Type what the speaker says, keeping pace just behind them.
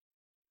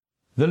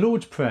The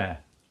Lord's Prayer,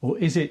 or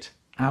is it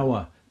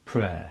our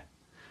prayer?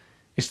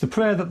 It's the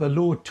prayer that the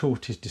Lord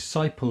taught his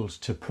disciples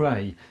to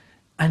pray,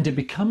 and it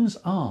becomes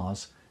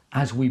ours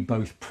as we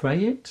both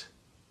pray it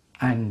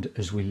and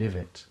as we live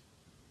it.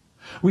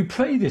 We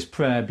pray this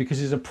prayer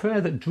because it's a prayer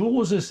that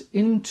draws us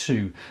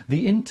into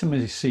the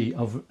intimacy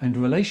of and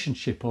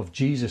relationship of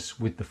Jesus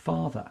with the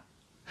Father.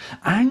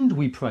 And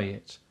we pray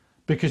it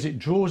because it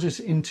draws us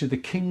into the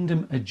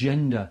kingdom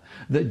agenda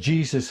that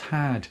Jesus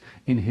had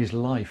in his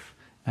life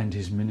and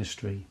his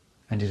ministry,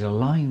 and it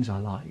aligns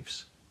our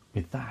lives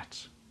with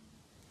that.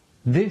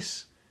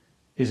 This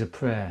is a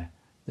prayer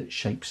that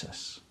shapes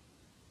us.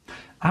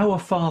 Our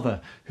Father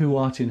who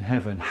art in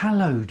heaven,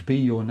 hallowed be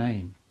your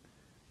name.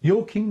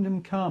 Your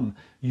kingdom come,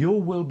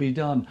 your will be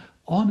done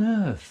on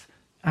earth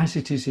as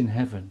it is in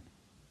heaven.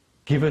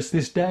 Give us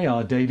this day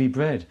our daily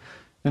bread,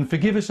 and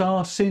forgive us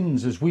our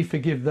sins as we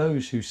forgive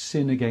those who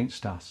sin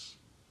against us.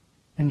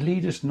 And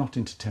lead us not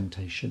into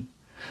temptation,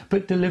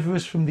 but deliver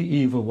us from the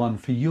evil one.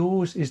 For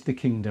yours is the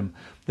kingdom,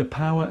 the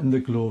power and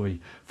the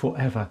glory,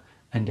 forever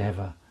and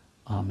ever.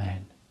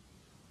 Amen.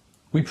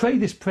 We pray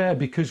this prayer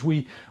because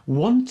we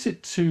want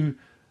it to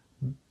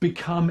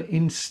become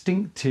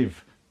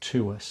instinctive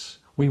to us.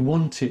 We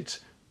want it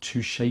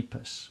to shape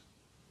us.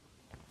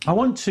 I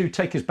want to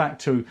take us back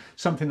to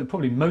something that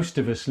probably most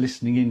of us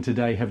listening in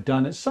today have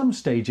done at some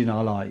stage in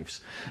our lives.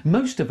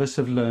 Most of us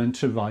have learned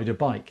to ride a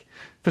bike.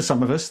 For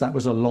some of us that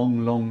was a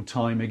long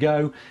time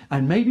ago,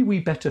 and maybe we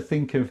better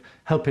think of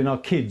helping our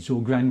kids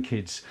or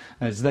grandkids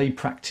as they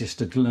practice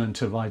to learn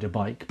to ride a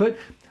bike. But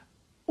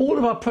all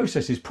of our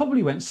processes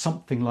probably went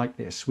something like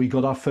this. We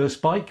got our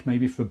first bike,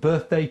 maybe for a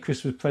birthday,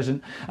 Christmas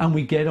present, and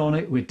we get on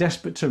it. We're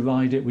desperate to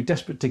ride it. We're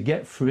desperate to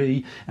get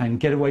free and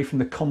get away from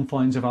the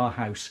confines of our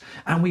house.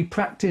 And we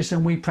practice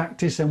and we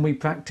practice and we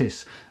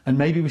practice. And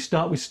maybe we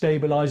start with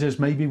stabilizers,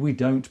 maybe we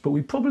don't, but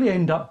we probably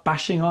end up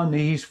bashing our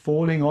knees,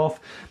 falling off,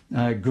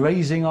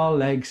 grazing our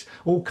legs,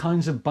 all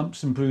kinds of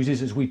bumps and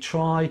bruises as we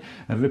try,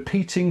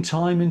 repeating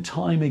time and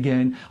time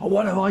again, I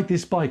want to ride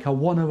this bike, I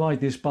want to ride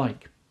this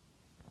bike.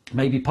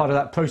 Maybe part of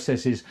that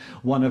process is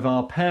one of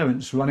our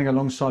parents running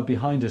alongside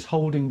behind us,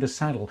 holding the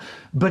saddle.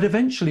 But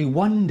eventually,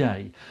 one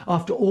day,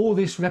 after all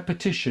this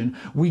repetition,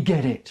 we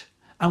get it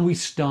and we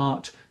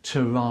start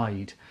to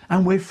ride.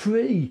 And we're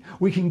free.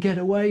 We can get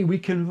away. We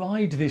can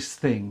ride this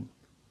thing.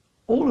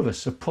 All of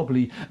us have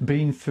probably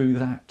been through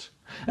that.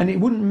 And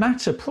it wouldn't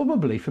matter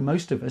probably for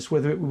most of us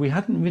whether we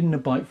hadn't ridden a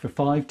bike for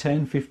 5,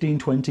 10, 15,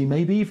 20,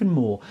 maybe even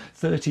more,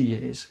 30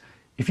 years.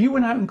 If you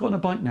went out and got on a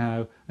bike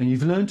now and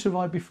you've learned to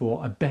ride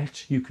before, I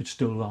bet you could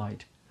still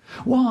ride.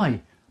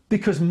 Why?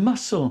 Because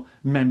muscle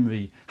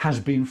memory has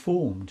been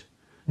formed.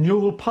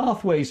 Neural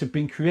pathways have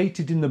been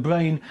created in the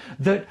brain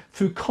that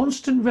through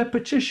constant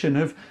repetition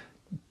have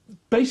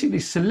basically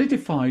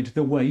solidified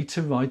the way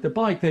to ride the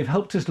bike. They've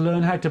helped us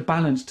learn how to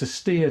balance, to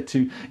steer,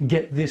 to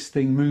get this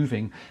thing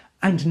moving.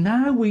 And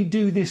now we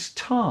do this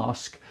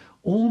task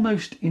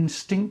almost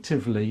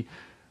instinctively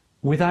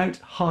without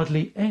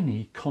hardly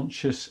any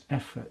conscious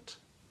effort.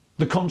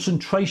 The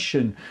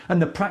concentration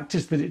and the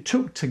practice that it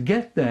took to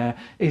get there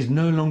is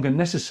no longer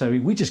necessary.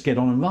 We just get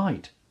on and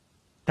ride.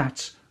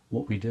 That's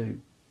what we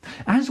do.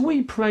 As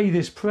we pray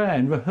this prayer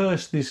and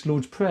rehearse this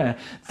Lord's Prayer,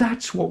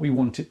 that's what we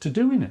want it to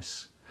do in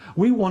us.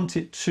 We want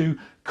it to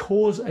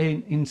cause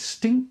an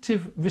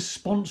instinctive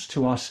response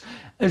to us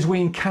as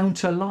we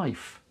encounter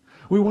life.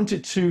 We want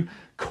it to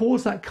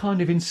cause that kind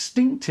of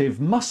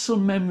instinctive muscle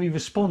memory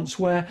response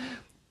where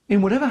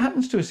in whatever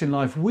happens to us in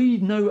life, we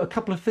know a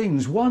couple of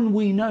things. One,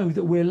 we know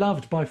that we're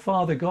loved by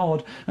Father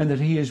God and that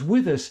he is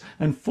with us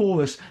and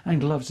for us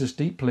and loves us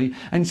deeply.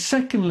 And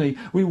secondly,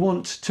 we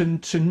want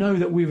to know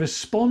that we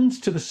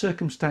respond to the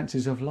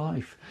circumstances of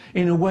life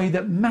in a way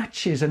that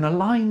matches and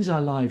aligns our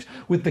lives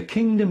with the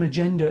kingdom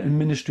agenda and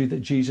ministry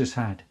that Jesus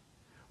had.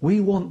 We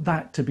want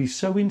that to be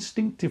so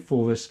instinctive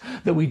for us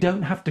that we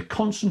don't have to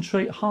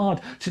concentrate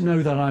hard to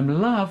know that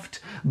I'm loved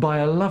by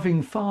a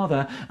loving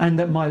Father and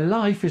that my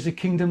life is a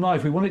kingdom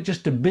life. We want it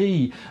just to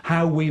be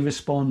how we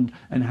respond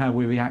and how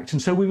we react.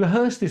 And so we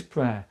rehearse this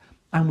prayer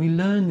and we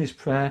learn this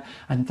prayer,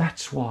 and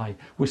that's why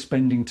we're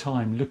spending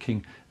time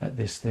looking at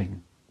this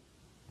thing.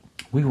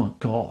 We want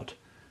God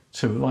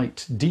to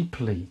write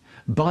deeply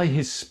by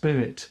his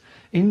Spirit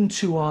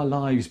into our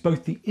lives,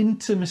 both the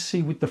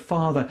intimacy with the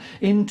Father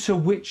into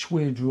which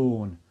we're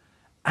drawn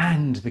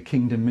and the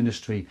kingdom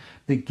ministry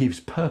that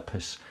gives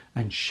purpose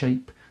and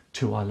shape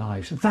to our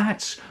lives.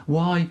 That's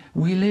why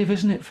we live,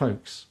 isn't it,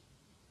 folks?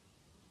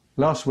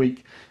 Last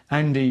week,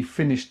 Andy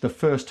finished the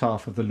first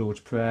half of the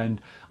Lord's Prayer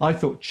and I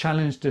thought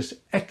challenged us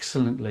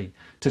excellently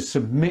to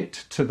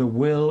submit to the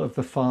will of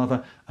the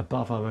Father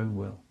above our own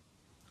will.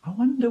 I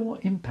wonder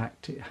what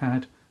impact it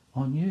had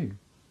on you.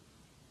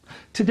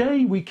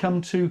 Today we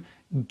come to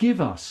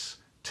give us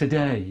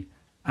today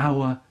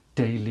our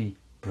daily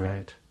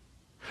bread.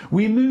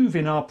 We move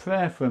in our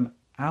prayer from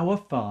our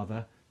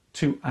Father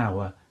to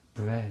our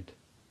bread.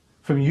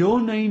 From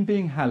your name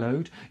being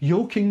hallowed,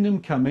 your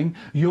kingdom coming,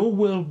 your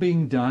will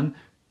being done,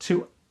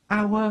 to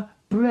our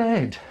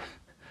bread.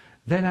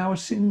 then our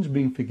sins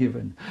being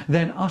forgiven,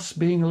 then us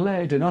being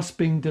led and us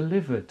being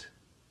delivered.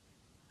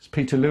 As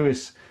Peter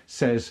Lewis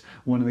says,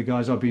 one of the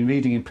guys I've been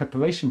reading in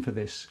preparation for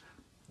this,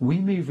 we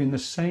move in the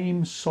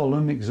same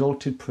solemn,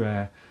 exalted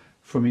prayer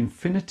from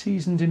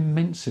infinities and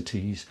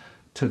immensities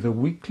to the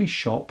weekly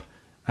shop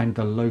and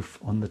the loaf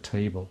on the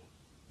table.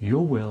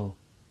 Your will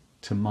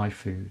to my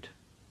food.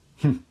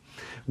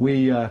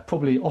 We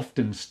probably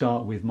often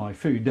start with my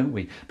food, don't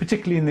we?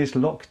 Particularly in this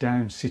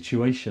lockdown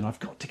situation. I've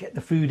got to get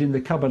the food in the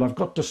cupboard. I've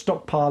got to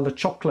stockpile the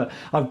chocolate.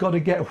 I've got to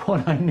get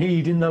what I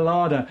need in the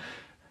larder.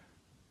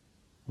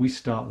 We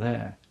start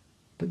there.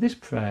 But this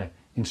prayer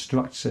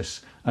instructs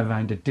us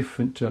around a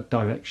different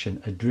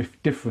direction, a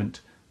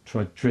different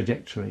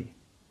trajectory.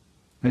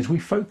 As we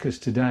focus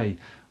today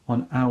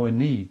on our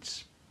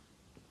needs,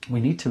 we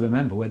need to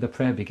remember where the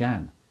prayer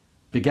began.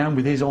 Began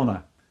with his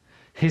honour,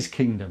 his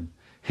kingdom,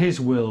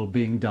 his will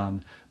being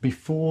done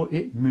before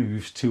it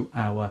moves to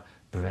our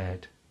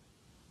bread.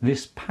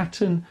 This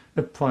pattern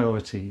of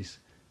priorities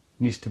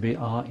needs to be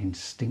our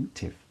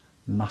instinctive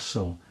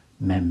muscle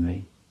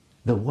memory,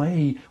 the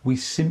way we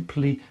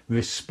simply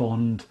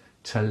respond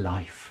to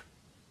life.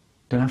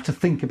 Don't have to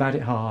think about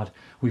it hard.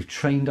 We've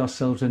trained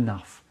ourselves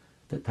enough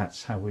that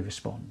that's how we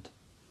respond.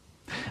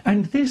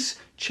 And this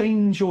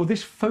change or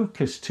this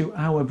focus to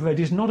our bread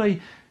is not a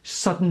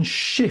sudden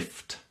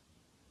shift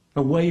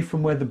away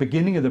from where the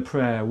beginning of the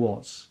prayer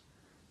was.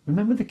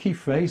 Remember the key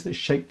phrase that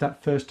shaped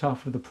that first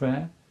half of the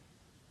prayer?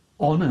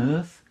 On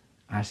earth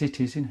as it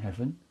is in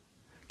heaven.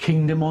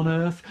 Kingdom on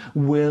earth,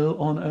 will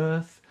on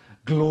earth,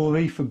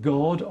 glory for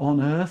God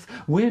on earth.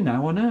 We're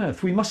now on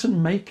earth. We mustn't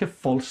make a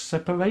false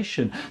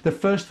separation. The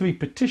first three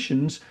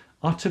petitions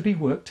are to be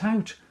worked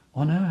out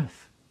on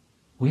earth.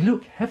 We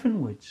look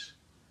heavenwards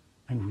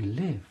and we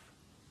live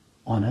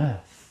on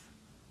earth.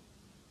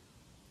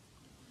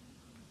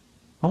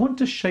 I want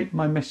to shape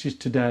my message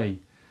today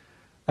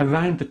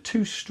around the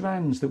two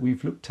strands that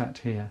we've looked at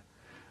here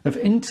of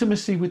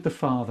intimacy with the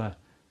Father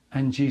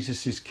and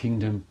Jesus'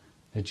 kingdom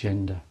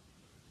agenda.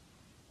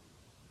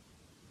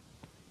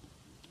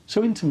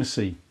 So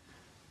intimacy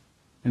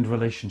and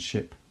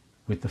relationship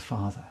with the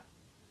Father.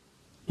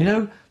 You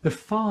know, the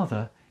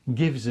Father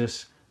gives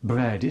us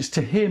bread. It's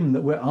to him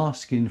that we're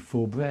asking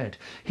for bread.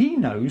 He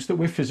knows that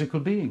we're physical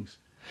beings.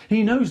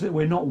 He knows that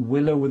we're not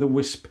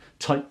will-o'-the-wisp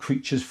type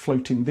creatures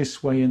floating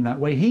this way and that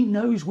way. He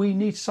knows we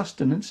need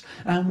sustenance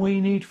and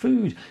we need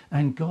food.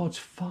 And God's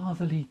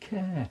fatherly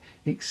care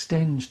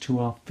extends to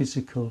our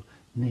physical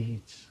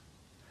needs.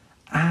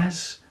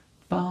 As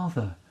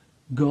Father,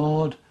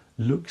 God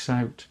looks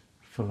out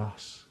for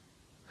us.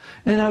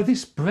 And now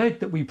this bread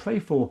that we pray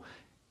for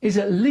is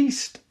at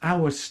least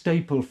our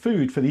staple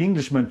food. For the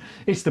Englishman,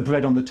 it's the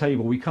bread on the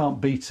table. We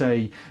can't beat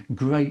a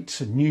great,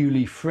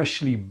 newly,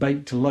 freshly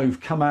baked loaf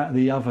come out of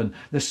the oven.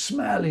 The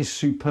smell is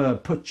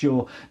superb. Put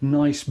your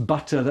nice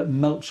butter that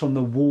melts on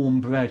the warm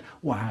bread.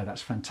 Wow,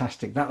 that's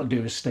fantastic. That'll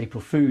do as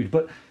staple food.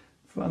 But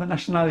for other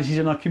nationalities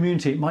in our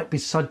community, it might be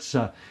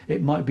sadza,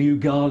 it might be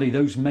ugali,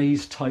 those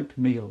maize-type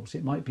meals.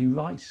 It might be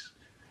rice.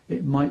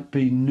 It might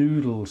be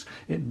noodles.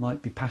 It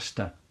might be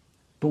pasta.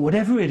 But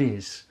whatever it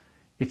is,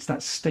 it's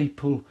that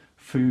staple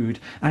food.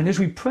 And as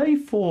we pray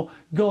for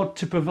God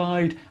to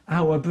provide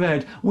our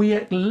bread, we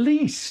at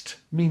least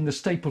mean the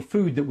staple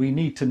food that we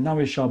need to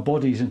nourish our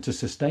bodies and to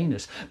sustain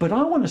us. But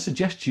I want to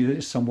suggest to you that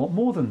it's somewhat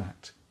more than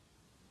that.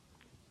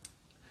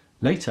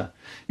 Later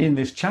in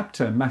this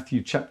chapter,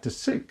 Matthew chapter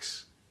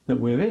 6,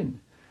 that we're in,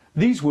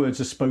 these words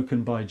are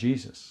spoken by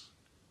Jesus.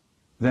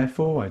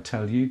 Therefore, I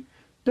tell you,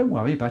 don't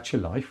worry about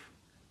your life,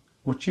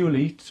 what you'll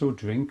eat or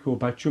drink, or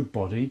about your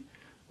body,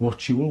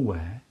 what you will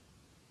wear.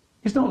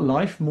 Is not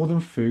life more than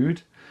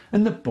food,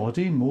 and the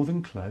body more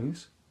than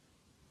clothes?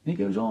 And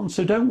he goes on,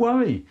 so don't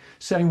worry,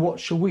 saying, what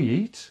shall we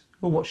eat,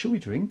 or what shall we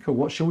drink, or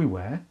what shall we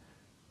wear?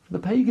 For the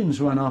pagans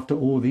run after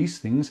all these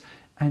things,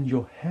 and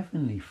your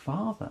heavenly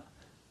Father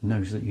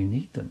knows that you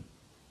need them.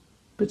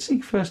 But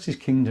seek first his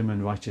kingdom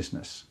and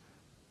righteousness,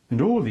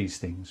 and all these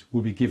things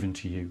will be given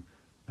to you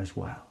as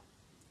well.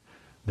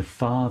 The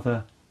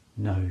Father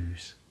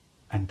knows,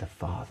 and the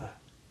Father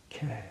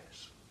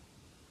cares.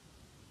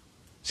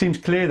 Seems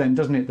clear then,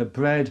 doesn't it, that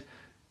bread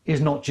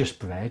is not just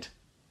bread.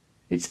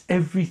 It's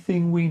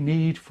everything we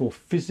need for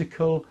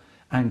physical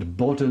and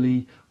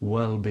bodily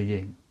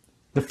well-being.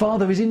 The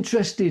Father is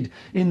interested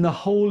in the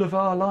whole of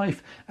our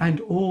life and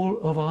all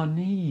of our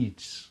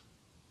needs.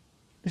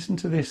 Listen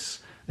to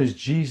this as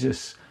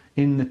Jesus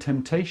in the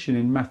temptation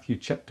in Matthew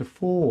chapter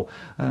 4,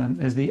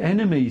 as the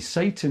enemy,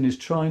 Satan, is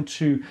trying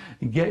to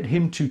get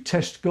him to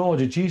test God,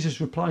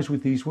 Jesus replies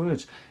with these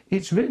words,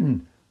 it's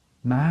written,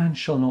 man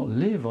shall not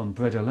live on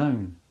bread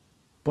alone,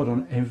 but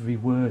on every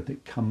word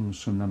that comes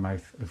from the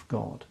mouth of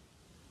God.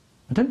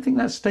 I don't think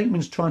that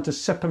statement's trying to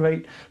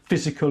separate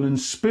physical and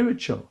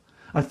spiritual.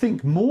 I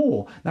think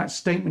more that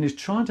statement is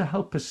trying to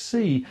help us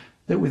see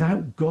that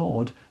without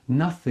God,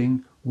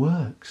 nothing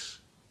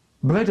works.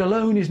 Bread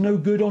alone is no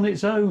good on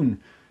its own.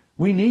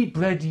 We need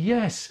bread,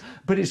 yes,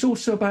 but it's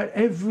also about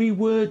every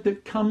word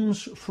that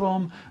comes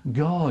from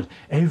God.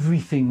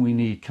 Everything we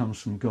need comes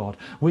from God.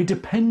 We're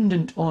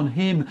dependent on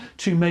him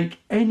to make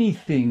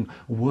anything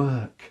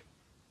work.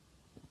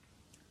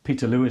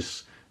 Peter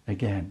Lewis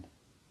again.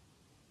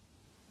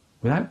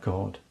 Without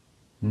God,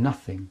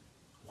 nothing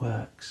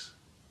works.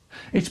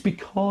 It's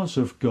because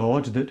of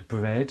God that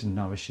bread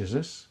nourishes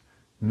us,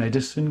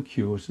 medicine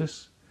cures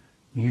us,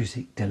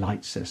 music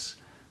delights us,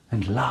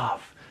 and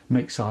love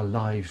makes our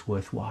lives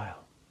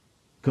worthwhile.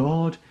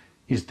 God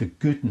is the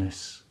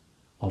goodness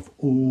of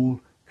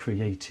all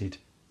created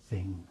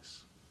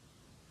things.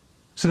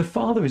 So the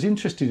Father is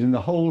interested in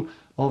the whole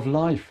of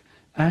life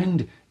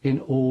and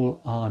in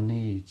all our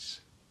needs.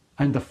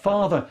 And the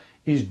Father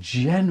is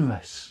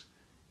generous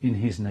in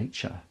his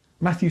nature.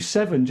 Matthew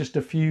 7, just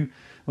a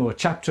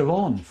chapter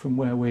on from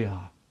where we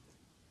are.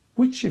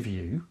 Which of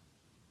you,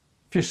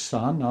 if your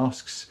son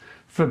asks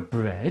for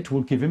bread,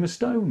 will give him a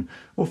stone?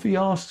 Or if he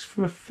asks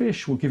for a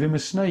fish, will give him a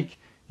snake?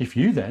 If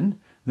you then,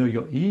 though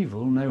you're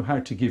evil, know how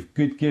to give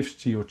good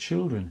gifts to your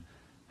children,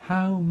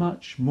 how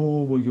much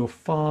more will your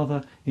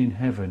Father in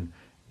heaven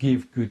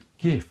give good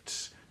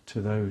gifts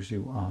to those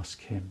who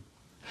ask him?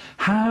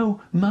 How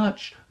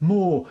much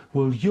more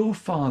will your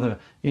Father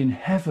in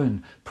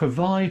heaven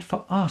provide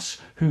for us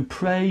who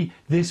pray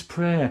this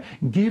prayer?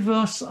 Give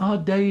us our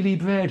daily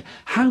bread.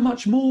 How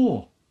much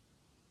more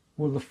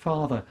will the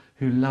Father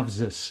who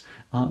loves us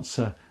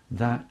answer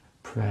that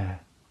prayer?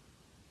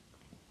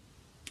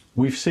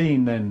 We've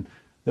seen then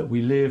that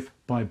we live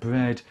by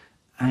bread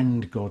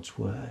and God's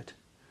word.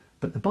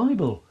 But the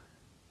Bible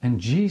and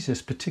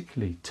Jesus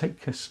particularly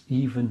take us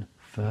even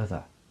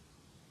further.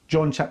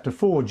 John chapter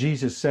 4,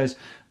 Jesus says,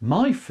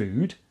 my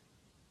food,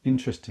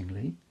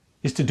 interestingly,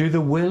 is to do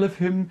the will of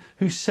him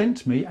who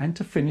sent me and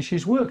to finish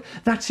his work.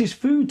 That's his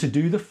food, to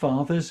do the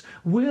Father's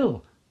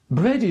will.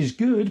 Bread is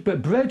good,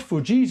 but bread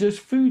for Jesus,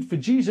 food for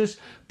Jesus,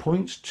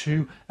 points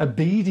to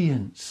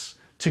obedience,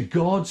 to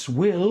God's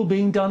will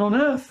being done on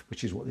earth,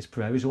 which is what this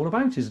prayer is all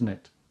about, isn't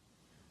it?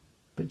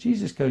 But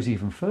Jesus goes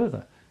even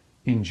further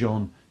in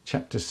John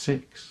chapter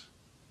 6,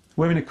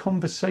 where in a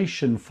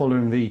conversation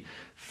following the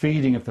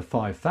feeding of the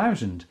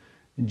 5,000,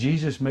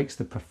 Jesus makes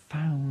the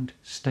profound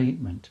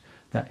statement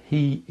that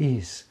he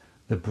is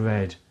the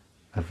bread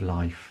of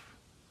life.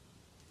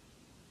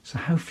 So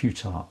how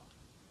futile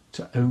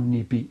to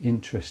only be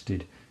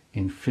interested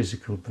in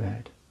physical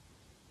bread.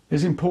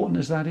 As important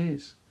as that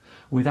is,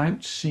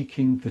 without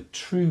seeking the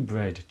true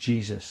bread,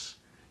 Jesus,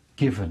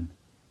 given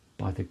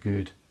by the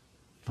good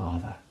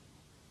Father.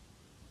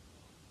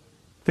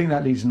 I think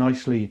that leads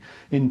nicely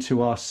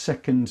into our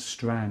second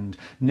strand,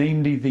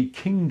 namely the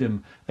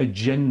kingdom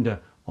agenda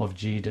of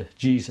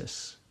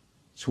Jesus.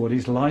 It's what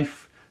his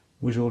life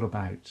was all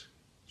about.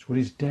 It's what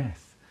his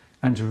death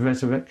and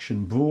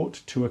resurrection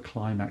brought to a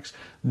climax.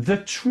 The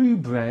true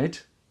bread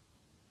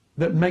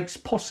that makes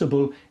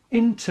possible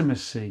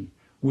intimacy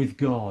with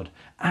God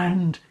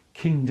and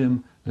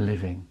kingdom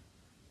living.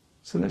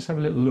 So let's have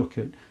a little look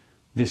at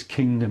this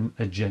kingdom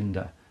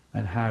agenda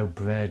and how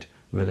bread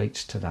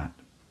relates to that.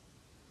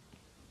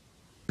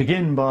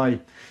 Begin by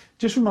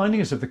just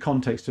reminding us of the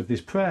context of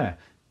this prayer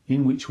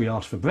in which we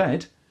ask for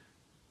bread.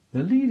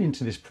 The lead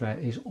into this prayer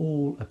is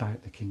all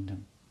about the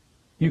kingdom.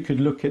 You could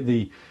look at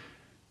the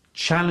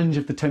challenge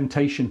of the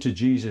temptation to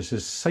Jesus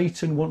as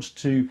Satan wants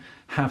to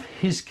have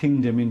his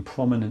kingdom in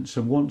prominence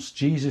and wants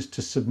Jesus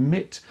to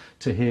submit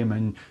to him,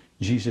 and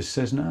Jesus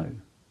says no.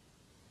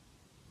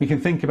 We can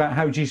think about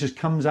how Jesus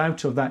comes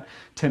out of that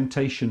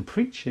temptation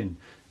preaching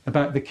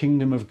about the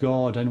kingdom of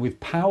God, and with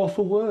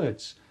powerful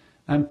words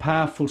and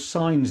powerful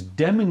signs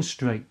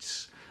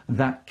demonstrates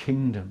that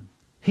kingdom,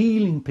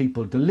 healing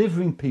people,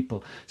 delivering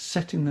people,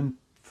 setting them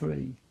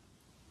free.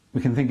 We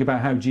can think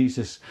about how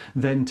Jesus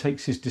then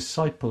takes his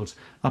disciples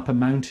up a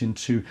mountain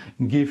to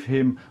give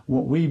him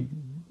what we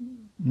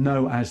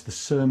know as the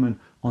Sermon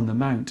on the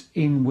Mount,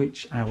 in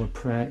which our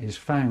prayer is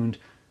found.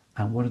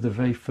 And what are the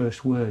very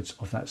first words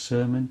of that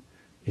sermon?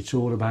 It's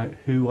all about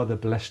who are the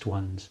blessed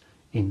ones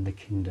in the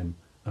kingdom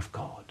of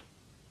God.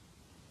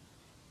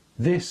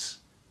 This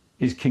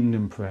is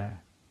kingdom prayer.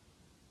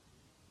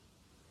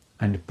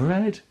 And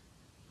bread,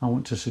 I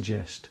want to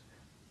suggest,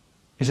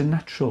 is a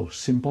natural,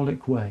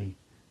 symbolic way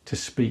to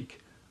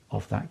speak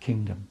of that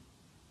kingdom.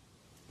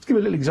 Let's give a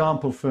little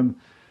example from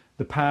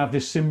the power of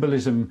this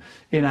symbolism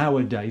in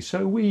our day.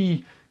 So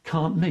we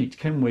can't meet,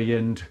 can we?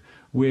 And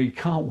we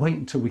can't wait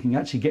until we can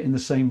actually get in the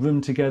same room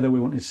together.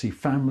 We want to see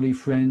family,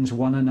 friends,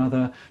 one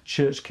another,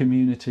 church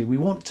community. We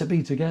want to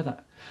be together.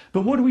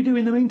 But what do we do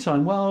in the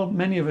meantime? Well,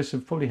 many of us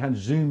have probably had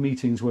Zoom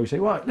meetings where we say,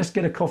 right, let's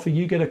get a coffee.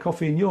 You get a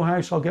coffee in your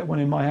house, I'll get one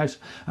in my house,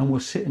 and we'll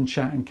sit and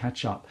chat and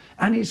catch up.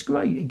 And it's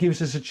great. It gives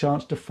us a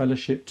chance to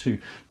fellowship, to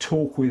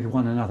talk with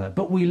one another.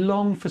 But we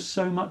long for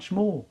so much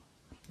more.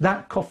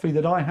 That coffee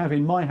that I have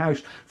in my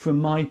house from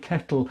my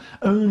kettle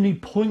only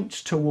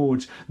points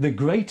towards the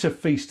greater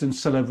feast and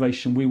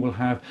celebration we will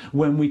have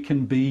when we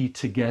can be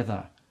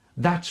together.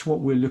 That's what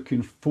we're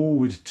looking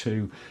forward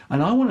to.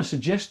 And I want to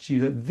suggest to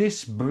you that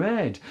this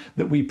bread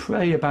that we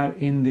pray about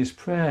in this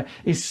prayer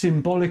is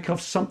symbolic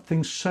of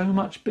something so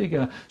much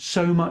bigger,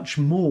 so much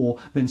more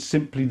than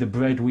simply the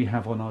bread we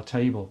have on our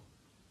table.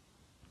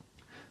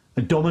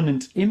 A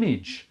dominant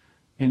image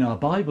in our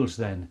Bibles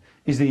then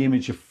is the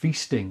image of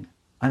feasting.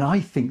 And I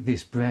think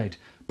this bread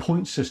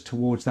points us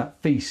towards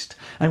that feast.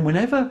 And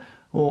whenever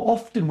or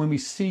often when we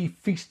see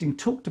feasting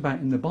talked about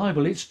in the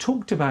Bible, it's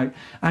talked about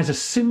as a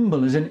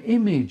symbol, as an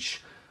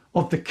image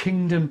of the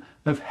kingdom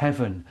of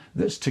heaven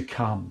that's to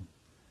come.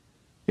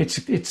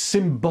 It's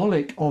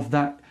symbolic of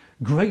that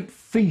great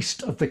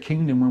feast of the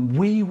kingdom when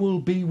we will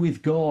be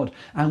with God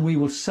and we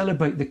will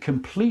celebrate the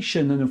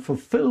completion and the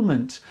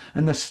fulfillment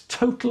and the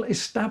total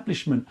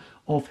establishment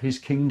of his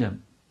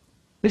kingdom.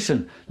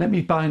 Listen, let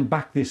me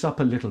back this up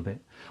a little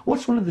bit.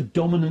 What's one of the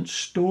dominant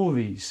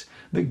stories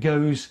that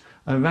goes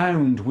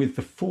around with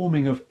the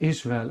forming of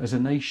Israel as a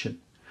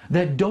nation?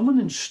 Their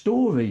dominant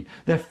story,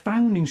 their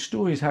founding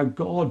story, is how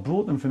God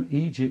brought them from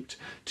Egypt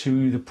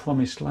to the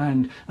promised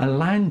land, a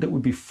land that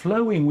would be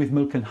flowing with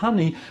milk and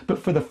honey. But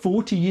for the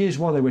 40 years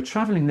while they were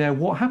travelling there,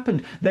 what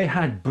happened? They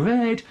had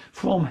bread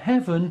from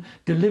heaven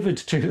delivered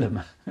to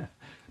them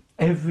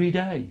every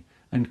day,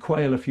 and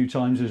quail a few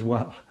times as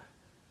well.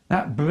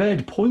 That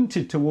bread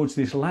pointed towards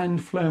this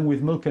land flowing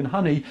with milk and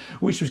honey,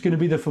 which was going to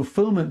be the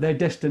fulfillment, their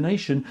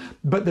destination.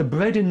 But the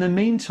bread in the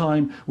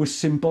meantime was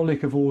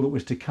symbolic of all that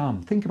was to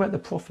come. Think about the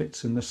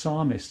prophets and the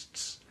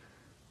psalmists.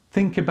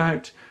 Think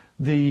about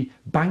the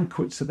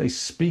banquets that they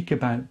speak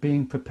about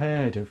being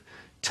prepared, of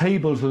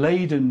tables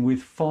laden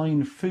with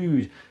fine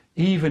food,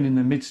 even in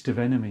the midst of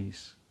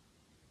enemies.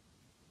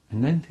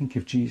 And then think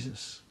of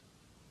Jesus,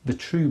 the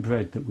true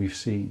bread that we've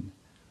seen.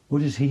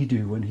 What does he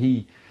do when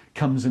he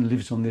comes and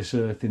lives on this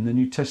earth? In the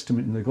New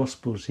Testament, in the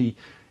Gospels, he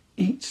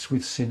eats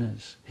with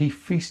sinners. He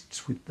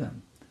feasts with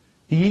them.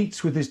 He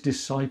eats with his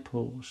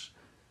disciples.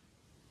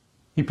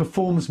 He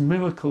performs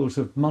miracles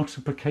of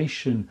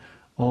multiplication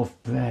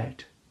of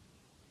bread.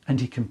 And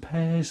he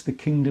compares the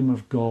kingdom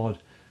of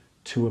God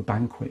to a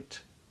banquet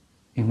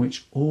in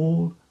which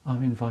all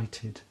are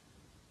invited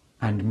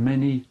and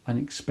many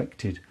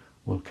unexpected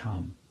will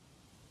come.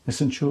 The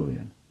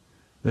centurion,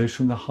 those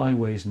from the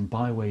highways and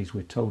byways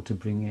we're told to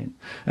bring in.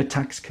 A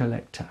tax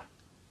collector.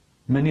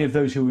 Many of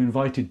those who are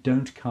invited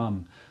don't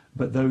come,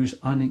 but those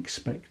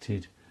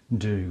unexpected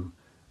do,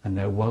 and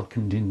they're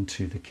welcomed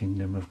into the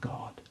kingdom of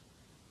God.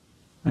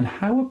 And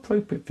how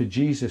appropriate for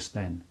Jesus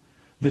then,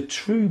 the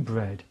true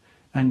bread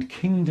and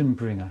kingdom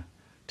bringer,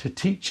 to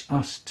teach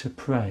us to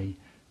pray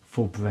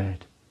for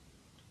bread,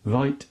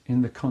 right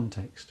in the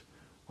context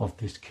of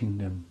this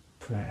kingdom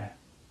prayer.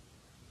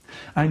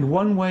 And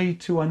one way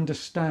to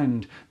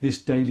understand this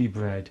daily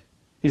bread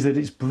is that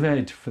it's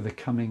bread for the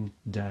coming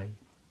day.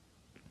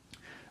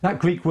 That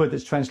Greek word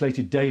that's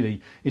translated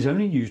daily is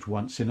only used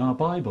once in our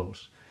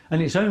Bibles.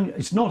 And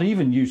it's not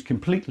even used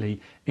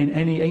completely in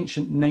any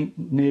ancient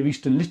Near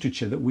Eastern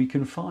literature that we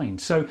can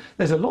find. So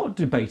there's a lot of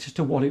debate as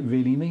to what it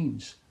really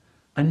means.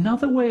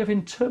 Another way of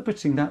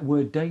interpreting that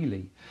word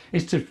daily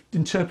is to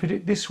interpret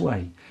it this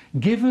way.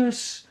 Give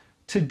us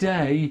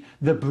today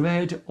the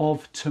bread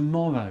of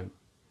tomorrow.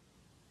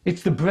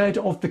 It's the bread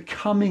of the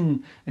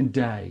coming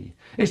day.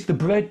 It's the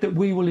bread that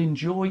we will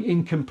enjoy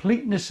in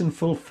completeness and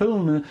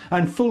fulfillment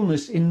and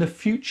fullness in the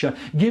future.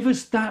 Give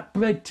us that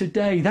bread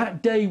today,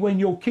 that day when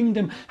your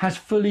kingdom has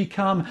fully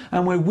come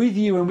and we're with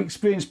you and we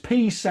experience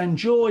peace and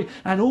joy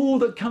and all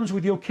that comes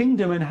with your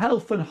kingdom and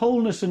health and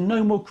wholeness and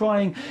no more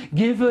crying.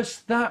 Give us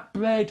that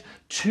bread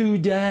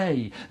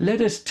today.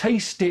 Let us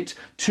taste it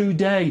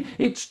today.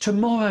 It's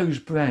tomorrow's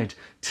bread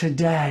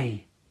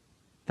today.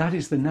 That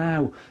is the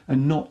now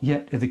and not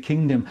yet of the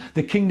kingdom.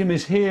 The kingdom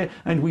is here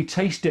and we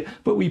taste it,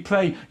 but we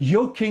pray,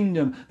 your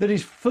kingdom that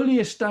is fully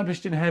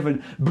established in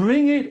heaven,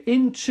 bring it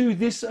into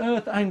this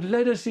earth and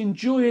let us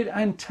enjoy it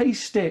and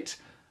taste it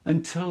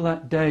until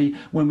that day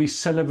when we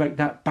celebrate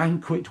that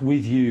banquet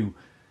with you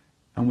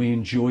and we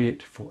enjoy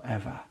it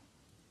forever.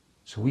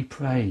 So we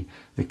pray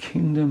the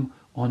kingdom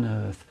on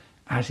earth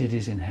as it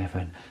is in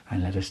heaven,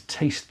 and let us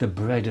taste the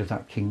bread of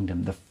that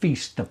kingdom, the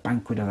feast, the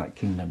banquet of that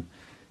kingdom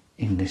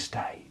in this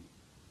day.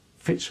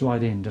 Fits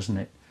right in, doesn't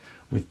it,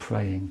 with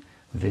praying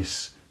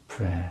this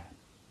prayer.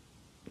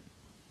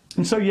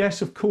 And so,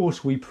 yes, of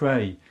course, we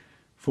pray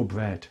for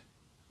bread.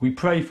 We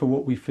pray for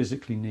what we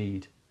physically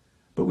need.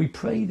 But we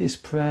pray this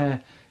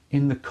prayer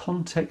in the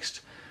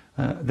context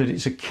that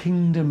it's a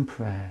kingdom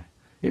prayer.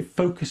 It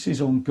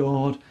focuses on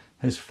God,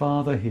 his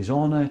Father, his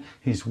honour,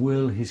 his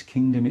will, his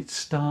kingdom. It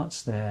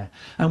starts there.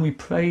 And we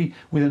pray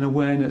with an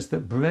awareness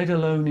that bread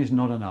alone is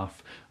not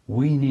enough.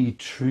 We need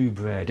true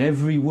bread,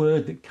 every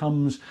word that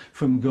comes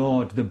from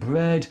God, the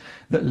bread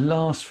that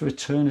lasts for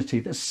eternity,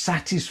 that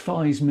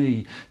satisfies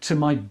me to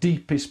my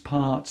deepest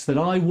parts, that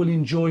I will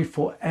enjoy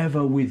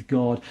forever with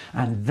God.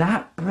 And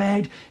that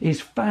bread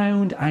is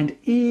found and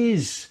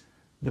is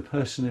the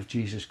person of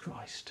Jesus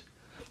Christ.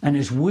 And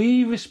as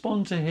we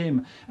respond to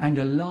him and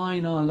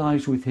align our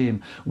lives with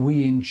him,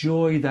 we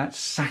enjoy that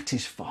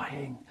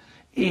satisfying,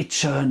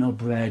 eternal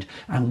bread,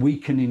 and we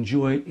can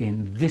enjoy it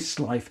in this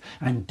life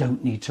and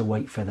don't need to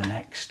wait for the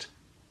next.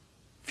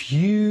 If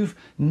you've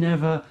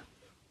never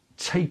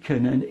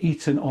taken and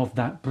eaten of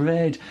that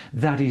bread,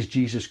 that is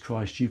Jesus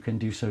Christ, you can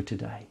do so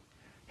today.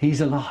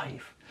 He's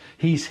alive.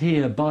 He's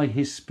here by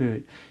his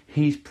Spirit.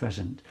 He's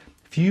present.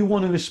 If you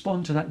want to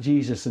respond to that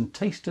Jesus and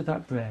taste of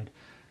that bread,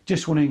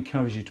 just want to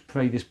encourage you to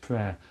pray this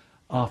prayer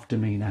after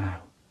me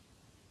now.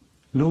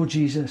 Lord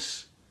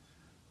Jesus,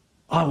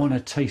 I want a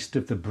taste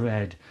of the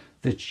bread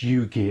that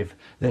you give,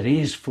 that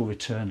is for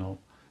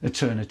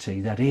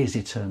eternity, that is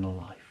eternal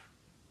life.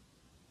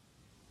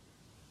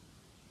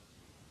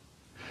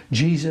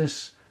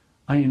 Jesus,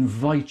 I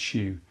invite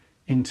you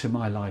into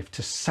my life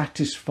to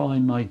satisfy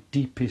my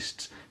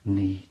deepest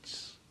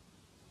needs.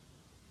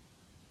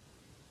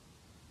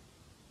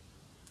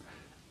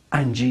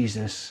 And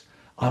Jesus,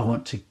 I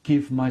want to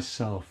give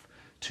myself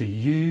to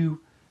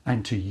you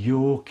and to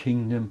your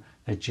kingdom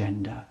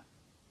agenda.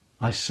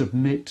 I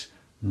submit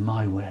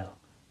my will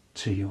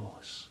to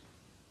yours.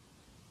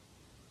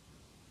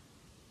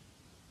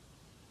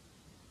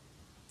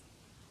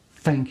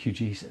 Thank you,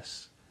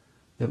 Jesus,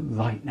 that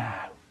right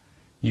now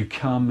you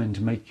come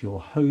and make your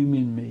home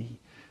in me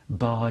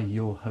by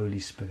your Holy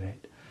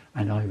Spirit,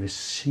 and I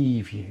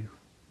receive you.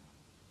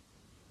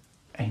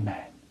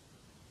 Amen.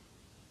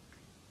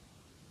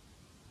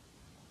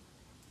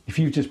 If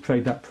you've just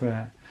prayed that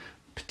prayer,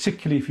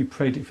 particularly if you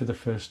prayed it for the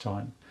first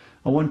time,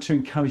 I want to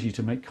encourage you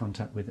to make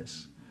contact with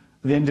us.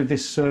 At the end of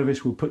this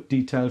service, we'll put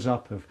details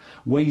up of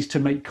ways to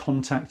make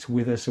contact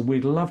with us, and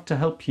we'd love to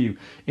help you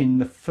in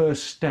the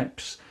first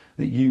steps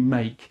that you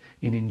make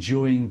in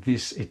enjoying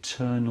this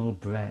eternal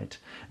bread,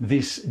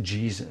 this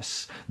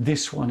Jesus,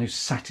 this one who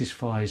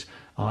satisfies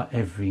our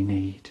every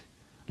need.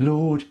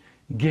 Lord,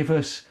 give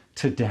us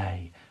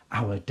today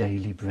our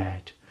daily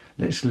bread.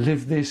 Let's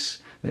live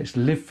this. Let's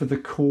live for the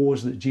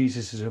cause that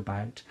Jesus is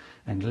about,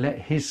 and let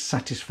his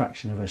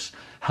satisfaction of us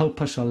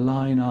help us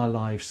align our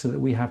lives so that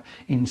we have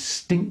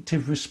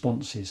instinctive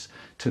responses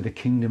to the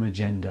kingdom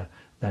agenda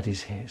that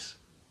is his.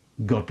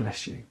 God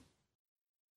bless you.